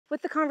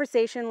With the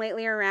conversation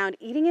lately around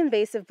eating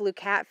invasive blue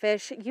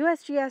catfish,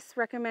 USGS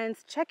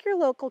recommends check your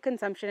local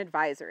consumption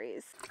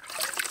advisories.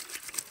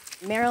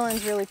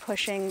 Maryland's really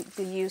pushing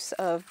the use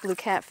of blue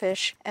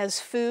catfish as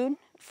food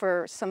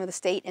for some of the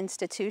state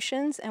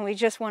institutions, and we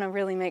just want to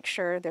really make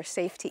sure they're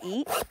safe to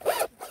eat.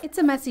 It's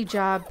a messy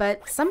job,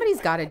 but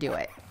somebody's got to do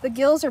it. The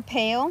gills are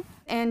pale.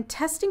 And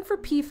testing for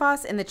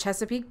PFAS in the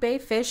Chesapeake Bay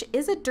fish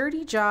is a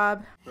dirty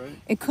job.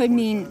 It could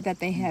mean that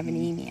they have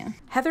anemia.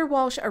 Heather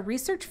Walsh, a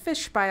research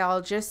fish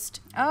biologist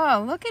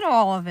Oh, look at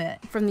all of it.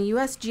 from the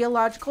U.S.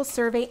 Geological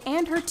Survey,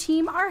 and her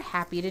team are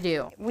happy to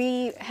do.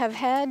 We have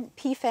had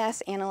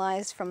PFAS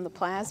analyzed from the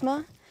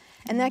plasma,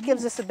 and that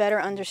gives us a better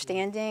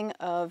understanding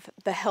of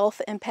the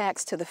health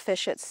impacts to the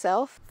fish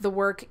itself. The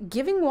work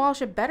giving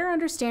Walsh a better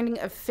understanding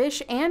of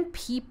fish and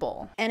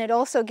people. And it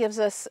also gives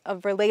us a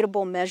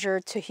relatable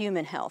measure to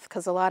human health,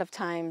 because a lot of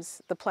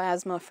times the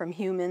plasma from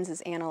humans is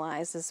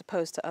analyzed as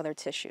opposed to other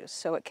tissues,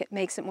 so it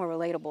makes it more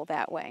relatable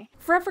that way.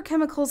 Forever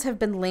chemicals have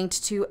been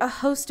linked to a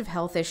host of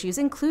health issues,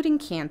 including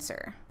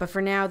cancer. But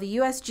for now, the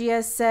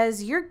USGS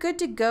says you're good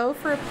to go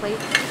for a plate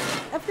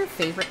of your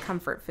favorite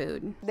comfort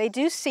food. They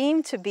do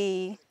seem to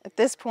be, at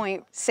this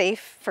point,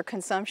 safe for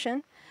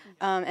consumption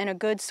and a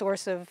good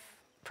source of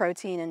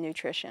protein and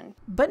nutrition.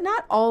 But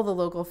not all the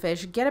local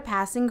fish get a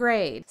passing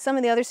grade. Some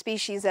of the other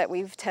species that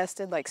we've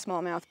tested, like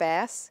smallmouth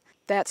bass,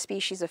 that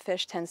species of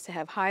fish tends to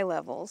have high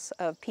levels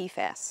of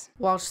PFAS.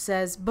 Walsh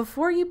says,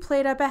 before you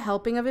plate up a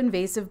helping of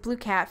invasive blue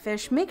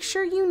catfish, make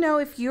sure you know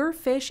if your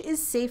fish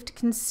is safe to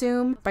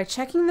consume by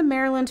checking the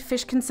Maryland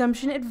Fish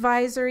Consumption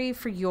Advisory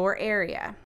for your area.